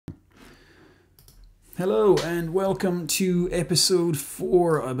Hello and welcome to episode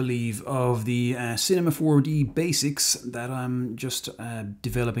 4, I believe, of the Cinema 4D basics that I'm just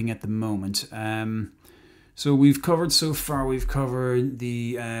developing at the moment. So we've covered so far, we've covered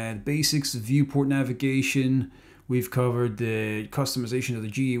the basics of viewport navigation, we've covered the customization of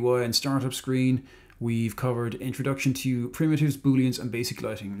the GUI and startup screen, we've covered introduction to primitives, booleans and basic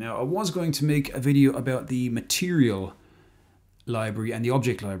lighting. Now I was going to make a video about the material library and the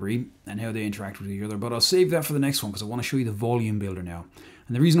object library and how they interact with each other, but I'll save that for the next one because I want to show you the volume builder now.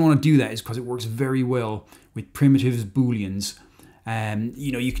 And the reason I want to do that is because it works very well with primitives, booleans.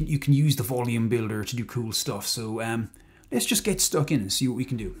 You know, you can use the volume builder to do cool stuff. So let's just get stuck in and see what we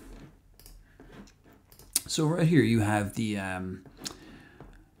can do. So right here you have the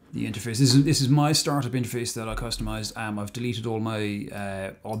interface. This is my startup interface that I customized. I've deleted all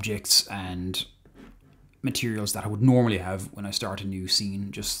my objects and materials that I would normally have when I start a new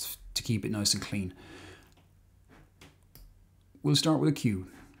scene, just to keep it nice and clean. We'll start with a cube.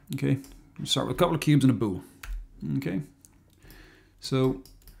 Okay, we'll start with a couple of cubes and a bool. Okay, so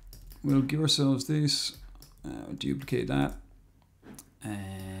we'll give ourselves this, duplicate that,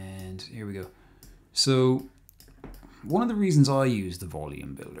 and here we go. So one of the reasons I use the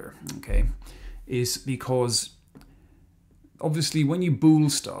volume builder, okay, is because obviously when you bool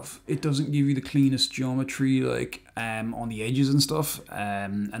stuff, it doesn't give you the cleanest geometry, like on the edges and stuff,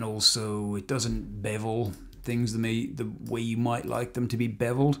 and also it doesn't bevel things the way you might like them to be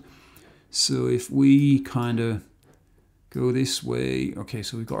beveled. So if we kind of go this way, okay,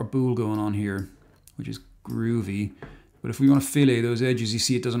 so we've got our bool going on here, which is groovy. But if we want to fillet those edges, you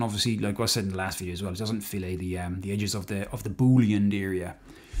see it doesn't, obviously, like I said in the last video as well, it doesn't fillet the edges of the boolean area.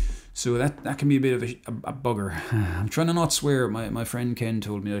 So that can be a bit of a bugger. I'm trying to not swear. My friend Ken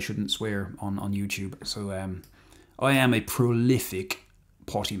told me I shouldn't swear on YouTube. So I am a prolific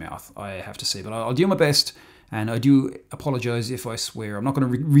potty mouth, I have to say. But I'll do my best, and I do apologize if I swear. I'm not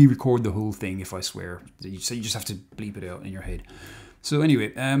going to re-record the whole thing if I swear. So you just have to bleep it out in your head. So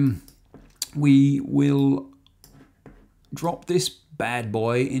anyway, we will drop this bad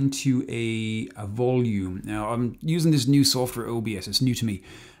boy into a volume. Now I'm using this new software, OBS. It's new to me.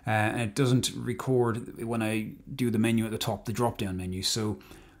 And it doesn't record when I do the menu at the top, the drop down menu. So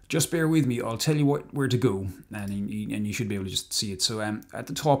just bear with me. I'll tell you where to go, and you should be able to just see it. So at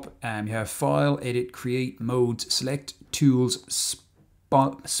the top you have File, Edit, Create, Modes, Select, Tools,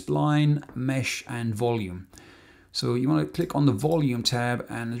 Spline, Mesh and Volume. So you want to click on the Volume tab,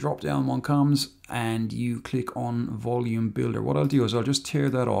 and the drop down one comes and you click on Volume Builder. What I'll do is I'll just tear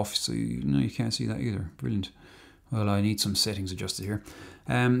that off so you can't see that either. Brilliant. Well, I need some settings adjusted here.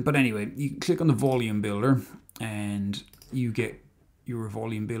 But anyway, you click on the volume builder and you get your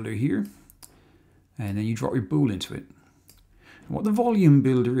volume builder here, and then you drop your bool into it. And what the volume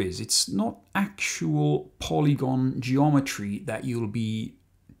builder is, it's not actual polygon geometry that you'll be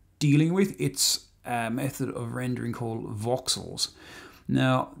dealing with. It's a method of rendering called voxels.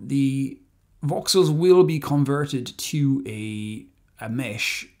 Now, the voxels will be converted to a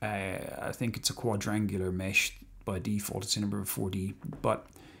mesh. I think it's a quadrangular mesh. By default, it's in number 4D, but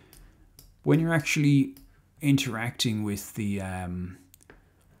when you're actually interacting with the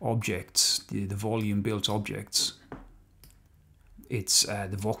objects, the volume built objects, it's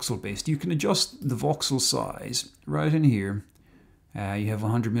the voxel based. You can adjust the voxel size right in here. You have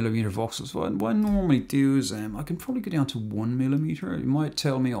 100mm voxels. So what I normally do is I can probably go down to 1mm. It might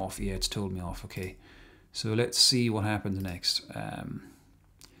tell me off. Yeah, it's told me off. Okay, so let's see what happens next.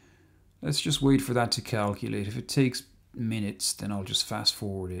 Let's just wait for that to calculate. If it takes minutes, then I'll just fast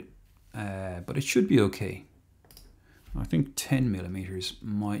forward it. But it should be okay. I think 10mm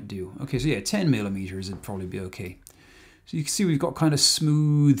might do. Okay, so yeah, 10mm would probably be okay. So you can see we've got kind of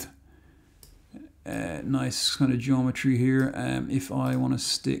smooth, nice kind of geometry here. If I want to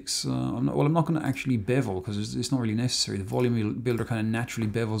stick some, I'm not going to actually bevel because it's not really necessary. The volume builder kind of naturally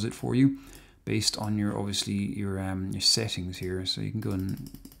bevels it for you, based on your your settings here. So you can go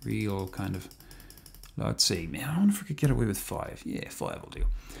in real kind of, let's say, man, I wonder if we could get away with 5. Yeah, 5 will do.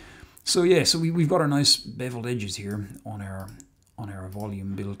 So yeah, so we've got our nice beveled edges here on our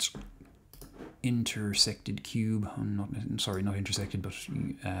volume built intersected cube. Sorry, not intersected, but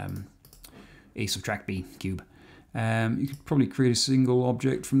A subtract B cube. You could probably create a single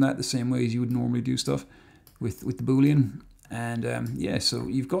object from that the same way as you would normally do stuff with the boolean. And yeah, so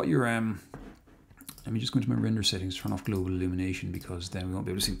you've got your let me just go into my render settings, turn off global illumination, because then we won't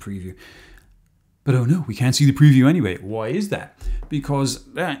be able to see the preview. But oh no, we can't see the preview anyway. Why is that? Because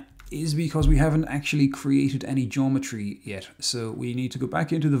is because we haven't actually created any geometry yet. So we need to go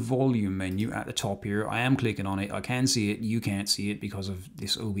back into the volume menu at the top here. I am clicking on it. I can see it. You can't see it because of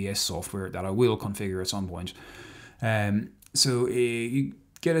this OBS software that I will configure at some point. So you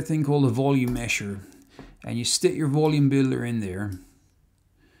get a thing called a volume mesher, and you stick your volume builder in there,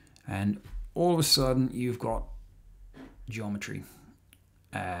 and all of a sudden you've got geometry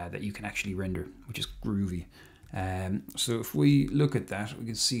that you can actually render, which is groovy. So if we look at that, we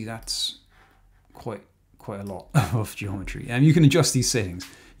can see that's quite a lot of geometry, and you can adjust these settings.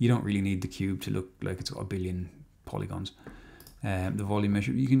 You don't really need the cube to look like it's got a billion polygons. The volume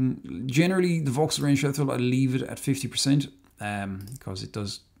measure, you can generally, the voxel range threshold, I leave it at 50% because it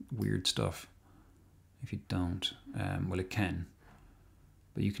does weird stuff. If you don't, well, it can,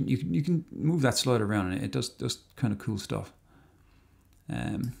 but you can move that slider around, and it does kind of cool stuff.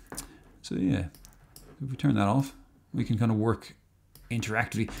 So yeah, if we turn that off, we can kind of work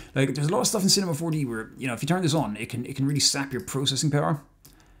interactively. Like, there's a lot of stuff in Cinema 4D where, you know, if you turn this on, it can really sap your processing power.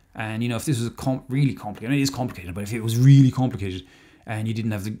 And, you know, if this was really complicated, I mean, it is complicated, but if it was really complicated and you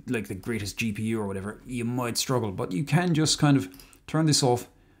didn't have the greatest GPU or whatever, you might struggle. But you can just kind of turn this off,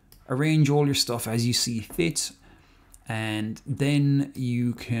 arrange all your stuff as you see fit, and then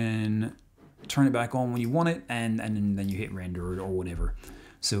you can turn it back on when you want it, and then you hit render or whatever.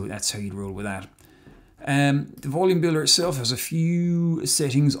 So that's how you'd roll with that. The volume builder itself has a few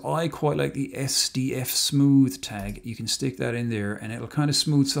settings. I quite like the SDF smooth tag. You can stick that in there and it'll kind of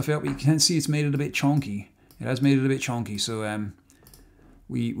smooth stuff out, but you can see it's made it a bit chunky. It has made it a bit chunky, so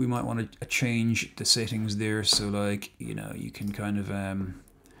we might want to change the settings there. So, like, you know, you can kind of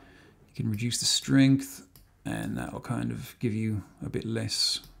you can reduce the strength, and that'll kind of give you a bit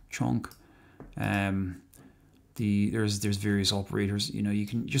less chunk. There's various operators, you know, you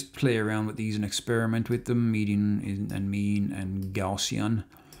can just play around with these and experiment with them, median and mean and Gaussian.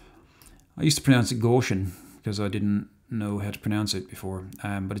 I used to pronounce it Gaussian because I didn't know how to pronounce it before,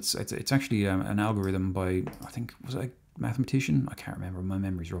 but it's actually an algorithm by, I think, was it a mathematician? I can't remember, my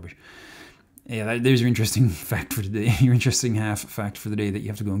memory's rubbish. Yeah, there's your interesting fact for today, your interesting half fact for the day that you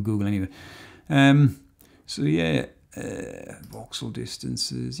have to go and Google anyway. So yeah, voxel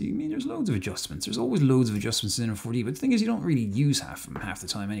distances. I mean, there's loads of adjustments. There's always loads of adjustments in 4D, but the thing is, you don't really use half of them half the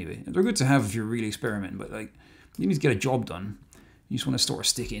time anyway. They're good to have if you're really experimenting, but like, you need to get a job done. You just want to sort of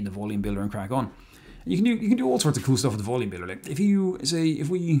stick it in the volume builder and crack on. And you can do all sorts of cool stuff with the volume builder. Like, if you say, if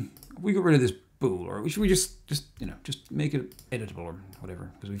we got rid of this bool, or should we just make it editable or whatever,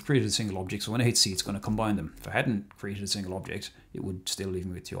 because we've created a single object, so when I hit C, it's going to combine them. If I hadn't created a single object, it would still leave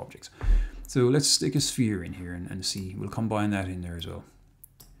me with two objects. So let's stick a sphere in here and see. We'll combine that in there as well.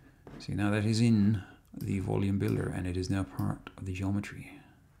 See, now that is in the volume builder, and it is now part of the geometry.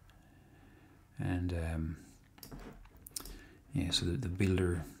 And yeah, so the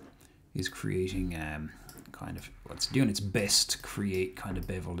builder is creating kind of, well, it's doing its best to create kind of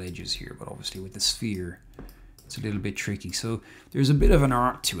beveled edges here, but obviously with the sphere, it's a little bit tricky. So there's a bit of an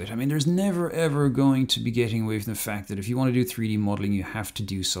art to it. I mean, there's never ever going to be getting away from the fact that if you want to do 3D modeling, you have to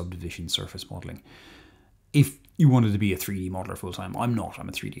do subdivision surface modeling. If you wanted to be a 3D modeler full time, I'm not. I'm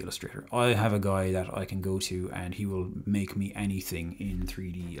a 3D illustrator. I have a guy that I can go to and he will make me anything in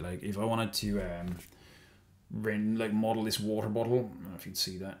 3D. Like, if I wanted to model this water bottle, I don't know if you'd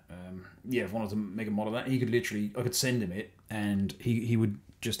see that. Yeah, if I wanted to make a model of that, he could literally, I could send him it and he would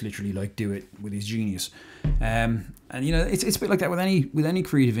just literally like do it with his genius. And you know, it's a bit like that with any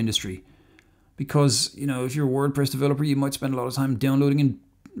creative industry, because, you know, if you're a WordPress developer, you might spend a lot of time downloading and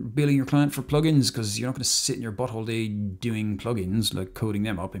billing your client for plugins, because you're not going to sit in your butt all day doing plugins, like coding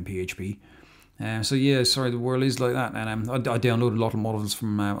them up in PHP. So yeah, sorry, the world is like that. And I downloaded a lot of models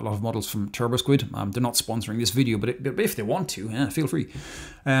from TurboSquid. They're not sponsoring this video, but if they want to, yeah, feel free.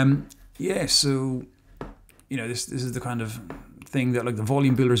 Yeah, so you know, this is the kind of thing that, like, the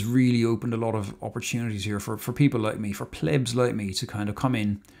volume builders really opened a lot of opportunities here for people like me, for plebs like me, to kind of come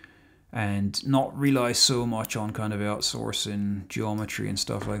in and not rely so much on kind of outsourcing geometry and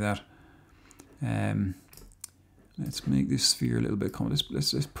stuff like that. Let's make this sphere a little bit complex.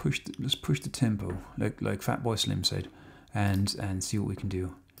 Let's push the tempo, like Fatboy Slim said, and see what we can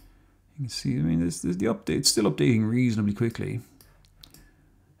do. You can see, I mean, there's the update. It's still updating reasonably quickly.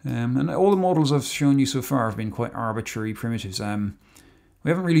 And all the models I've shown you so far have been quite arbitrary primitives. We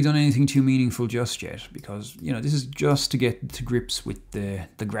haven't really done anything too meaningful just yet, because, you know, this is just to get to grips with the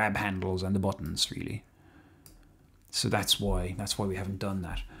grab handles and the buttons, really. So that's why we haven't done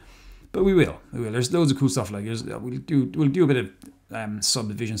that. But we will. There's loads of cool stuff. Like, we'll do a bit of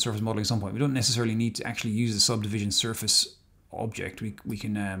subdivision surface modeling at some point. We don't necessarily need to actually use the subdivision surface object. We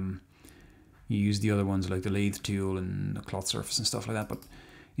can use the other ones, like the lathe tool and the cloth surface and stuff like that. But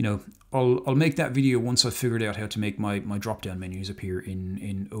you know, I'll make that video once I've figured out how to make my drop down menus appear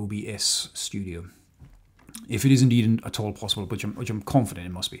in OBS Studio, if it is indeed at all possible, which I'm confident it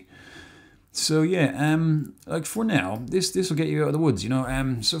must be. So yeah, like for now, this will get you out of the woods, you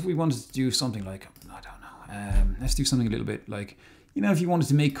know. So if we wanted to do something like, I don't know, let's do something a little bit like, you know, if you wanted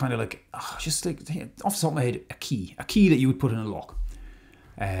to make kind of like, just like off the top of my head, a key that you would put in a lock.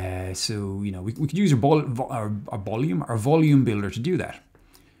 So you know, we could use our volume builder to do that.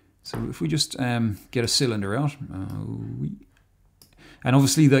 So if we just get a cylinder out, and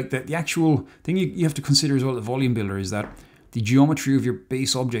obviously the actual thing you have to consider as well, the volume builder, is that the geometry of your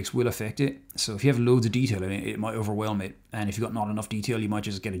base objects will affect it. So if you have loads of detail in it, it might overwhelm it. And if you've got not enough detail, you might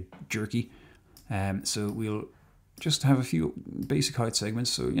just get it jerky. So we'll just have a few basic height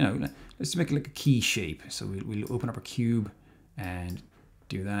segments. So, you know, let's make it like a key shape. So we'll open up a cube and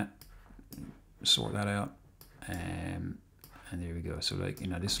do that. Sort that out. And there we go. So like, you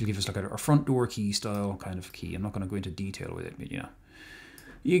know, this will give us like a front door key style kind of key. I'm not going to go into detail with it, but you know,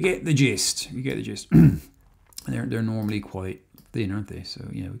 you get the gist. You get the gist. They're normally quite thin, aren't they? So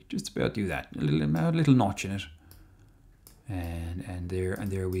you know, just about do that. A little notch in it, and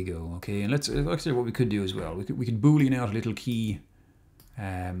there we go. Okay, and let's see what we could do as well. We could boolean out a little key,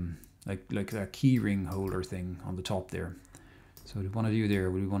 like that key ring holder thing on the top there. So what we want to do there,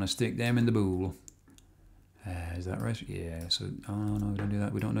 we want to stick them in the bool. Is that right? Yeah. So oh no, we don't do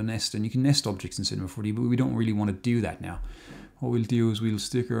that. We don't nest, and you can nest objects in Cinema 4D, but we don't really want to do that now. What we'll do is we'll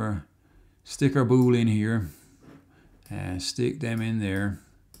stick our bool in here. Stick them in there,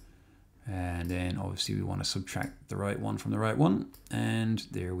 and then obviously we want to subtract the right one from the right one, and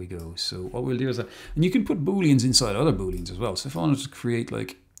there we go. So what we'll do is that, and you can put booleans inside other booleans as well. So if I wanted to create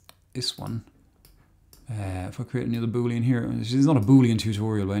like this one, if I create another boolean here, this is not a boolean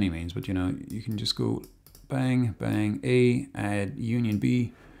tutorial by any means, but you know, you can just go bang bang A, add union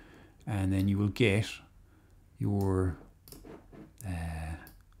B, and then you will get your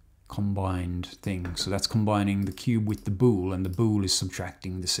combined thing. So that's combining the cube with the bool, and the bool is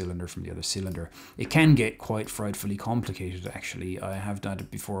subtracting the cylinder from the other cylinder. It can get quite frightfully complicated, actually. I have done it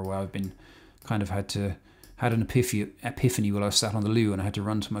before where I've been kind of had an epiphany while I was sat on the loo, and I had to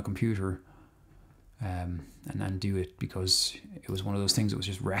run to my computer and then do it, because it was one of those things that was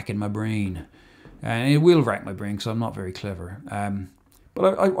just racking my brain. And it will rack my brain because I'm not very clever.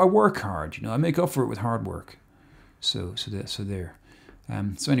 But I work hard, you know. I make up for it with hard work. So there.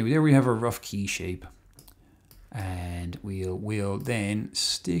 So anyway, there we have our rough key shape, and we'll then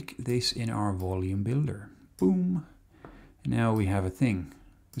stick this in our volume builder. Boom! And now we have a thing.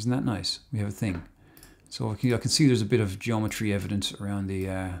 Isn't that nice? We have a thing. So I can see there's a bit of geometry evidence around the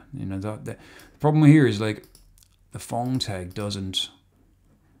you know, the problem here is like the Phong tag doesn't.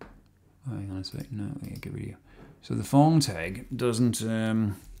 Hang on a sec. No, yeah, get rid of you. So the Phong tag doesn't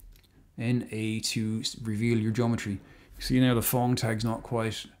NA to reveal your geometry. See, now the Phong tag's not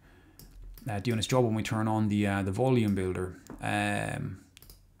quite doing its job when we turn on the volume builder. Well,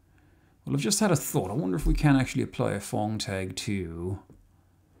 I've just had a thought. I wonder if we can actually apply a Phong tag to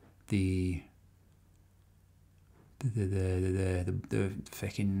the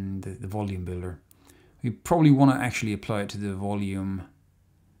volume builder. We probably want to actually apply it to the volume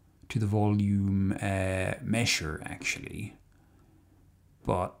mesher actually,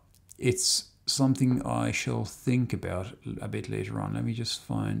 but it's something I shall think about a bit later on. Let me just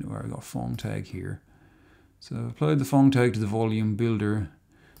find where I got Phong tag here. So I've applied the Phong tag to the volume builder.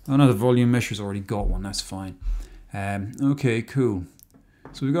 Oh no, the volume mesher's already got one. That's fine. Okay, cool.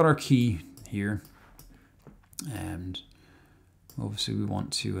 So we've got our key here, and obviously we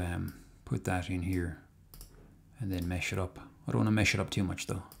want to put that in here and then mesh it up. I don't want to mesh it up too much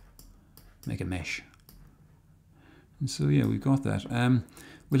though. Make a mesh. And so yeah, we've got that.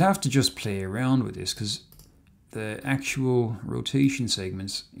 We'll have to just play around with this, because the actual rotation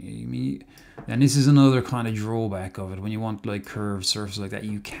segments, and this is another kind of drawback of it. When you want like curved surfaces like that,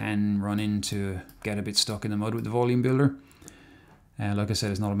 you can run into, get a bit stuck in the mud with the volume builder. And like I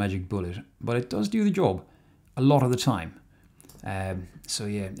said, it's not a magic bullet, but it does do the job a lot of the time. So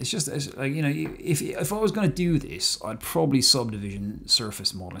yeah, it's like, you know, if I was going to do this, I'd probably subdivision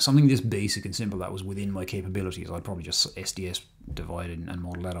surface modeling, something this basic and simple that was within my capabilities. I'd probably just SDS divide and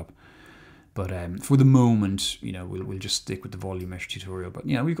model that up. But for the moment, you know, we'll just stick with the volume mesh tutorial. But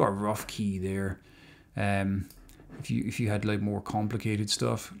yeah, we've got a rough key there. If you had like more complicated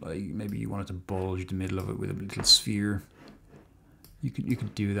stuff, like maybe you wanted to bulge the middle of it with a little sphere, you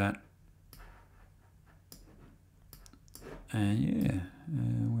could do that. And yeah,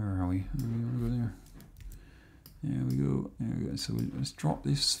 where are we? We'll go there. There we go. There we go. So let's drop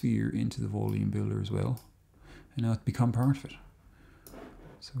this sphere into the volume builder as well, and now it's become part of it.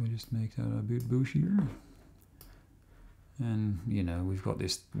 So we just make that a bit bushier. And, you know, we've got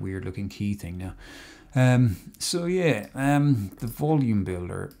this weird looking key thing now. So yeah, the volume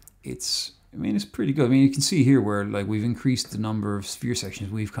builder, it's pretty good. I mean, you can see here where like we've increased the number of sphere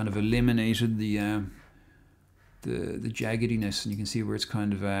sections. We've kind of eliminated the jaggediness, and you can see where it's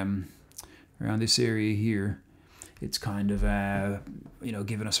kind of around this area here. It's kind of you know,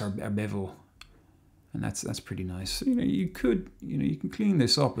 giving us our bevel, and that's pretty nice. You know, you can clean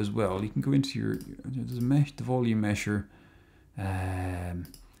this up as well. You can go into your the volume mesher, and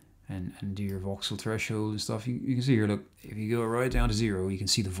do your voxel threshold and stuff. You can see here, look, if you go right down to 0, you can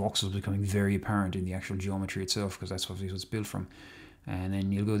see the voxels becoming very apparent in the actual geometry itself, because that's what it's built from. And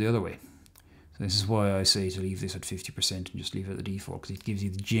then you'll go the other way. So this is why I say to leave this at 50% and just leave it at the default, because it gives you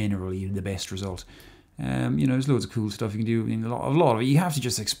generally the best result. You know, there's loads of cool stuff you can do. In a lot of it, you have to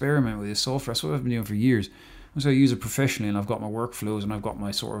just experiment with this software. That's what I've been doing for years. Once I use it professionally and I've got my workflows and I've got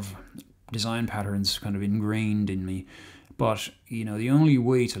my sort of design patterns kind of ingrained in me. But, you know, the only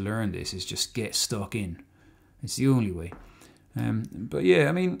way to learn this is just get stuck in. It's the only way. But yeah,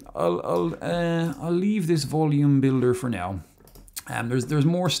 I mean, I'll leave this volume builder for now. There's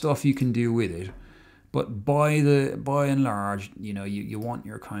more stuff you can do with it, but by and large, you know, you want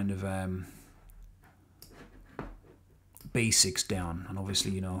your kind of basics down. And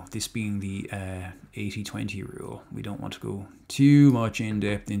obviously, you know, this being the 80-20 rule, we don't want to go too much in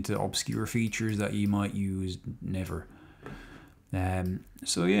depth into obscure features that you might use never.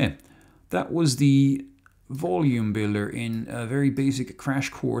 So yeah, that was the volume builder in a very basic crash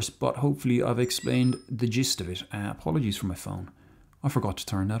course, but hopefully I've explained the gist of it. Apologies for my phone. I forgot to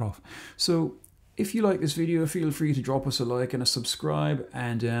turn that off. So if you like this video, feel free to drop us a like and a subscribe,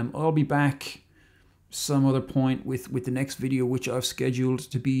 and I'll be back some other point with the next video, which I've scheduled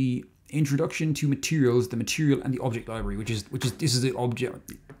to be Introduction to Materials, the Material and the Object Library, which is this is the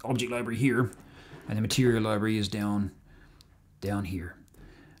object library here, and the Material Library is down here.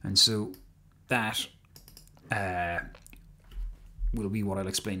 And so that will be what I'll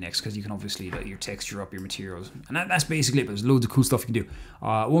explain next, because you can obviously let your texture up your materials, and that's basically it. But there's loads of cool stuff you can do.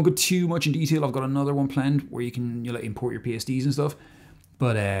 I won't go too much in detail. I've got another one planned where you can import your PSDs and stuff,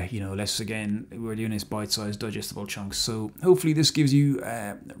 but you know, we're doing this bite-sized digestible chunks, so hopefully this gives you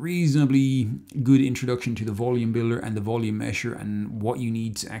a reasonably good introduction to the volume builder and the volume mesher and what you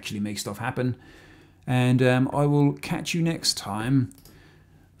need to actually make stuff happen. And I will catch you next time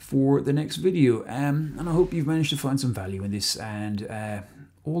for the next video, and I hope you've managed to find some value in this, and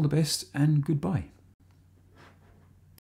all the best and goodbye.